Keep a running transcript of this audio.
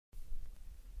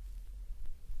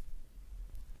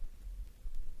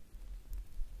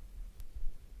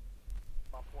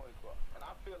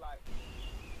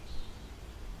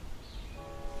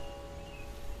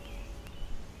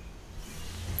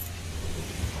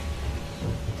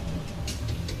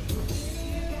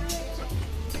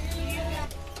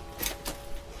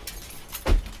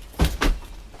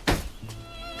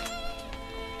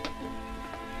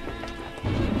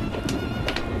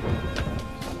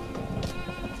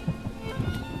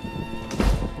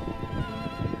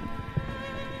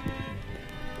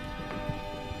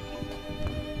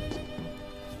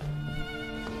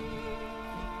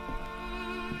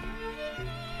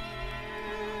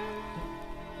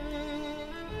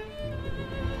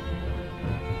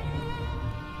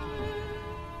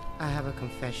I have a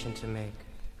confession to make.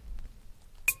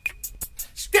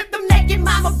 Strip them naked,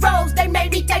 mama rose. They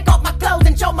made me take off my clothes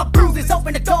and show my bruises.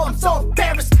 Open the door, I'm so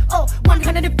embarrassed. Oh,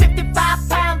 155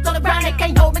 pounds all around, they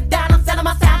can't hold me down. I'm selling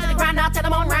my sound to the ground, I'll tell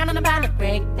them I'm round and about to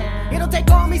break down. It'll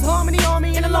take armies, harmony on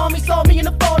me, and alarm me, slow me in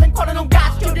the falling. Calling on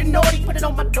God, shooting naughty, put it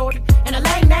on my daughter. And a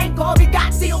lame name called me,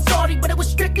 got sealed shorty, but it was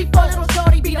strictly for little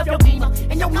shorty. Beat up your beamer,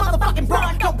 and your motherfucking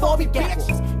broad, don't bore me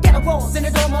backwards. Get a walls in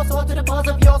the door, more sword to the balls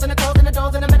of yours, and the toes and the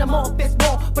doors, and I'm in the more fist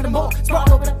more, but the more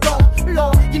sprawl over the floor.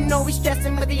 Lord, you know we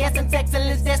stressing with the essence,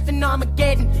 excellence, destined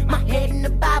Armageddon. My head in the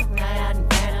Bible, right out in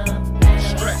bed.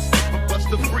 Stress, but bust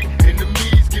the free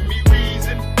enemies, give me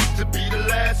reason to be the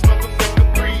last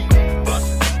motherfucker breathe.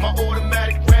 Bust my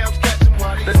automatic rounds, catch them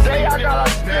while they the day I got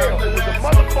out of jail was a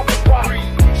motherfucking problem.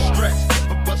 Stress,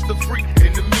 but bust the free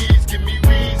enemies, give me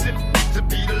reason to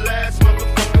be the last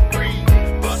motherfucker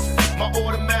breathe. Bust my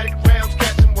automatic rounds,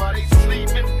 catch them while they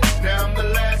sleeping. Now I'm the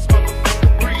last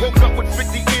motherfucker breathe. Woke up with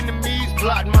 50 enemies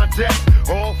plotting my death.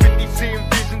 All 50 seeing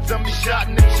visions of me shot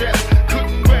in the chest.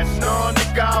 Couldn't rest, nah,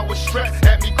 nigga, I was stressed.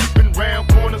 Had me creeping round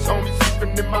corners, homie,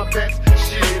 sleeping in my vest.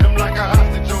 Shit, I'm like a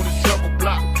hostage on the trouble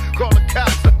block. Call the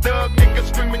cops, a thug nigga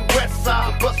screaming west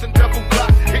side. Busting double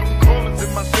blocks, hitting corners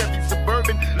in my Chevy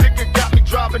Suburban. Liquor got me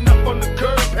driving up on the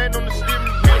curb, hand on the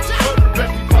steering wheel.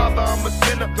 Bless me, Father, I'm a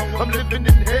sinner. I'm living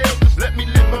in hell.